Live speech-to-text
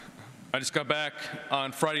I just got back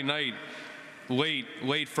on Friday night,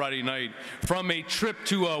 late Friday night, from a trip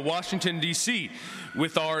to Washington, D.C.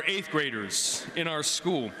 with our 8th graders in our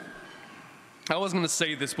school. I wasn't going to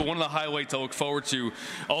say this, but one of the highlights I look forward to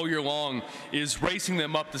all year long is racing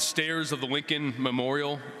them up the stairs of the Lincoln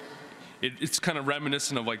Memorial. It's kind of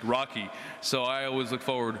reminiscent of like Rocky, so I always look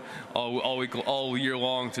forward all year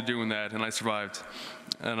long to doing that, and I survived.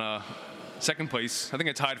 And second place, I think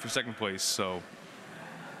I tied for second place, so.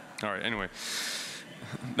 All right, anyway.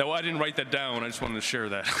 No, I didn't write that down. I just wanted to share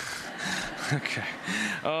that.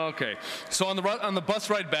 Okay. So on the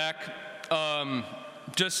bus ride back,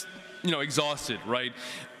 just, exhausted, right?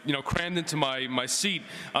 Crammed into my seat.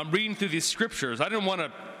 I'm reading through these scriptures. I didn't want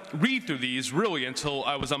to read through these really until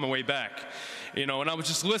I was on my way back, and I was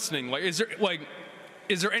just listening. Is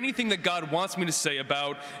there anything that God wants me to say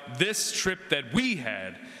about this trip that we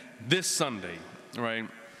had this Sunday, right?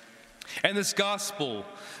 And this gospel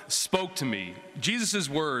spoke to me. Jesus'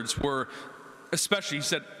 words were, especially, he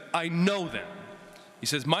said, I know them. He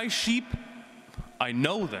says, my sheep, I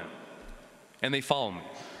know them, and they follow me.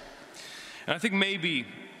 And I think maybe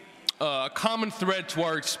a common thread to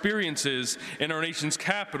our experiences in our nation's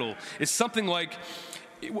capital is something like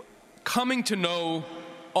coming to know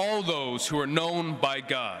all those who are known by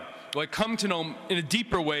God. Like coming to know in a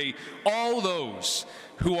deeper way all those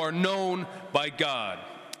who are known by God.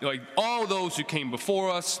 Like all those who came before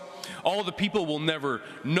us, all the people we'll never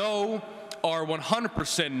know are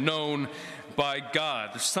 100% known by God.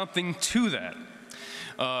 There's something to that.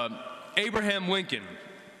 Abraham Lincoln,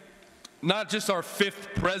 not just our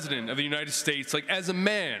 5th president of the United States, like as a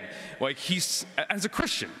man, as a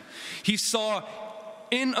Christian, he saw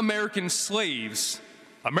in American slaves,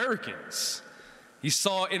 Americans. He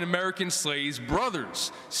saw in American slaves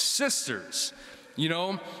brothers, sisters,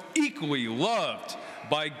 equally loved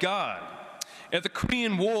by God. At the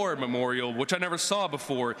Korean War Memorial, which I never saw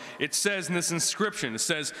before, it says in this inscription, it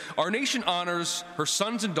says, our nation honors her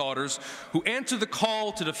sons and daughters who answer the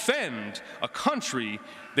call to defend a country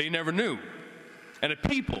they never knew and a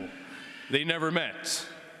people they never met.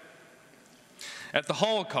 At the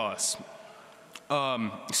Holocaust,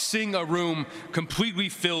 seeing a room completely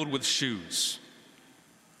filled with shoes.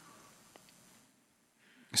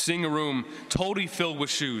 Seeing a room totally filled with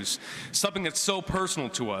shoes, something that's so personal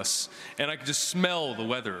to us, and I could just smell the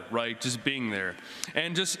leather, right, just being there.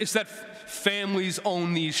 And it's that families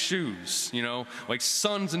own these shoes, like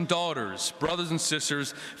sons and daughters, brothers and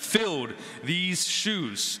sisters filled these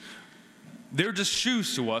shoes. They're just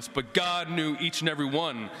shoes to us, but God knew each and every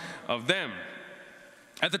one of them.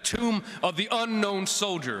 At the tomb of the unknown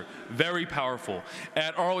soldier, very powerful,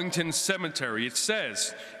 at Arlington Cemetery, it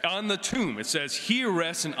says, on the tomb, it says, here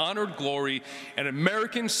rests in honored glory an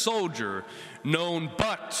American soldier known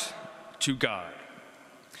but to God.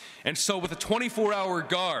 And so with a 24-hour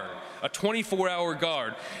guard,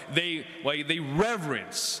 they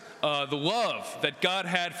reverence the love that God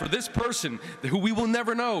had for this person who we will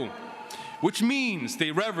never know, which means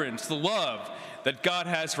they reverence the love that God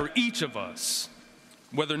has for each of us,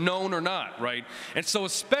 whether known or not, right? And so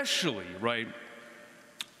especially, right?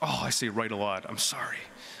 Oh, I say right a lot. I'm sorry.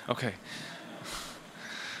 Okay.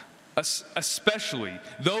 Especially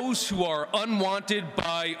those who are unwanted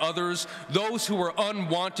by others, those who are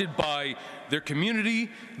unwanted by their community,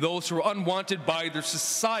 those who are unwanted by their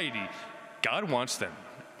society. God wants them,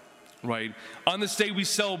 right? On this day, we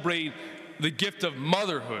celebrate the gift of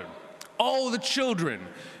motherhood. All the children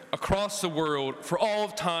across the world for all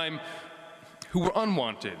of time who were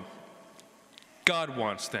unwanted. God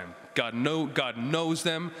wants them. God knows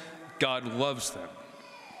them. God loves them.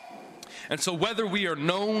 And so whether we are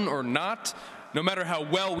known or not, no matter how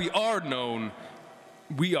well we are known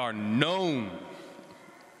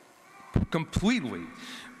completely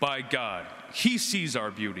by God. He sees our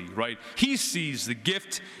beauty, right? He sees the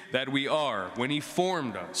gift that we are when he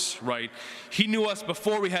formed us, right? He knew us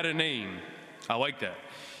before we had a name. I like that.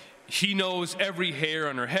 He knows every hair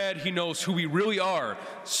on our head. He knows who we really are,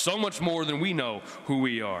 so much more than we know who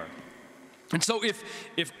we are. And so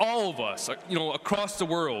if all of us, across the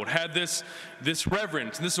world had this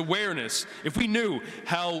reverence, this awareness, if we knew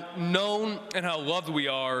how known and how loved we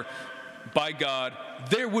are by God,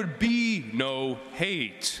 there would be no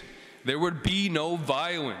hate. There would be no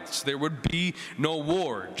violence. There would be no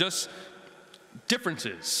war. Just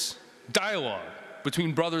differences, dialogue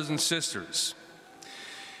between brothers and sisters.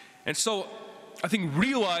 And so I think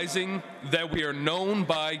realizing that we are known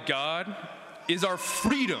by God is our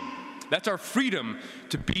freedom. That's our freedom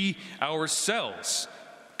to be ourselves.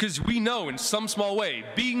 Because we know in some small way,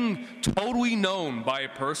 being totally known by a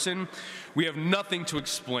person, we have nothing to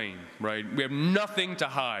explain, right? We have nothing to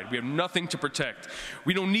hide. We have nothing to protect.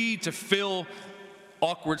 We don't need to fill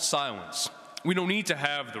awkward silence. We don't need to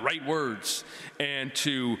have the right words and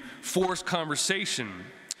to force conversation.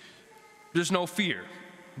 There's no fear.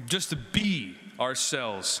 Just to be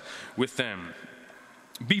ourselves with them.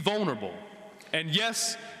 Be vulnerable. And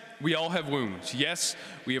yes, we all have wounds. Yes,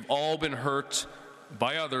 we have all been hurt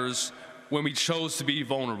by others when we chose to be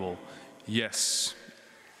vulnerable. Yes.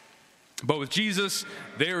 But with Jesus,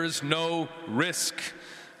 there is no risk.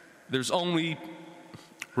 There's only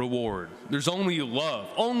reward. There's only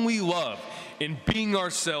love in being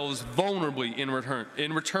ourselves vulnerably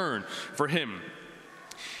in return for him.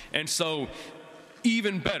 And so,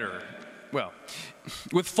 even better, well,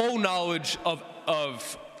 with full knowledge of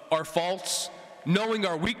our faults, knowing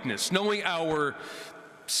our weakness, knowing our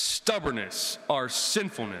stubbornness, our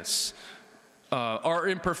sinfulness, our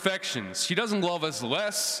imperfections. He doesn't love us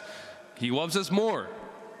less, he loves us more.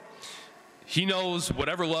 He knows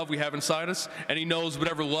whatever love we have inside us, and he knows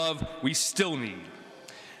whatever love we still need.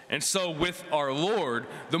 And so with our Lord,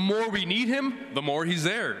 the more we need him, the more he's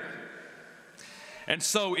there. And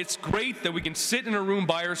so it's great that we can sit in a room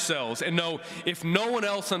by ourselves and know if no one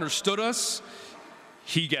else understood us,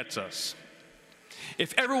 he gets us.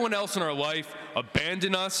 If everyone else in our life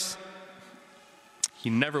abandoned us, he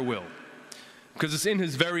never will. Because it's in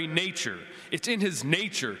his very nature. It's in his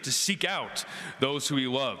nature to seek out those who he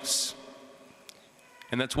loves.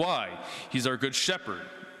 And that's why he's our good shepherd.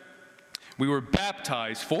 We were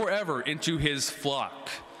baptized forever into his flock.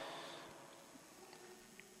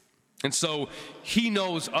 And so he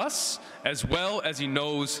knows us as well as he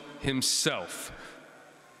knows himself.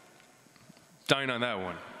 Dying on that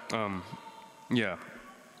one. Yeah.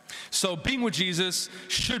 So being with Jesus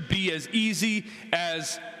should be as easy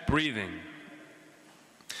as breathing.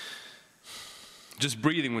 Just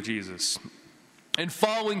breathing with Jesus. And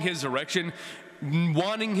following his direction,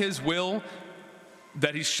 wanting his will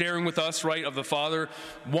that he's sharing with us, right, of the Father,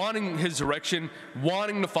 wanting his direction,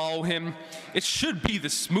 wanting to follow him. It should be the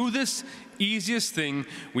smoothest, easiest thing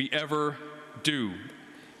we ever do.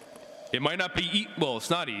 It might not be, well, it's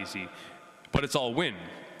not easy, but it's all win,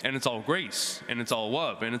 and it's all grace, and it's all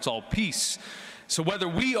love, and it's all peace. So whether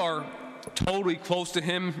we are totally close to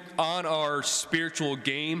him on our spiritual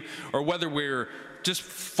game, or whether we're just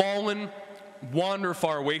fallen, wander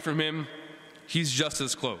far away from him, he's just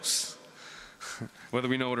as close, whether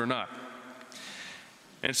we know it or not.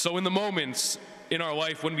 And so in the moments in our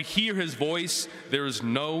life when we hear his voice, there is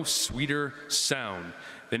no sweeter sound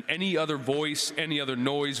than any other voice, any other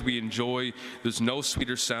noise we enjoy. There's no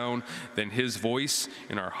sweeter sound than his voice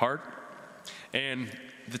in our heart. And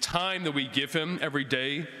the time that we give him every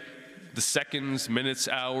day, the seconds, minutes,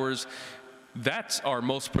 hours, that's our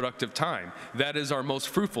most productive time. That is our most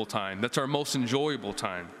fruitful time. That's our most enjoyable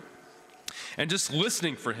time. And just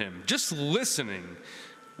listening for him, just listening,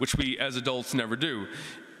 which we as adults never do,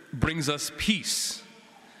 brings us peace.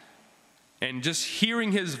 And just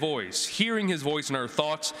hearing his voice in our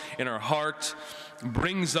thoughts, in our heart,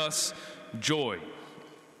 brings us joy.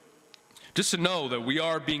 Just to know that we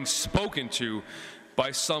are being spoken to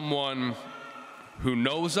by someone who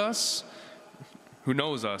knows us,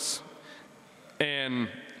 and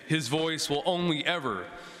his voice will only ever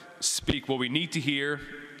speak what we need to hear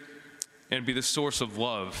and be the source of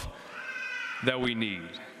love that we need.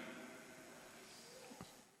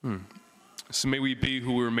 So may we be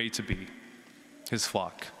who we were made to be, his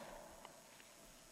flock.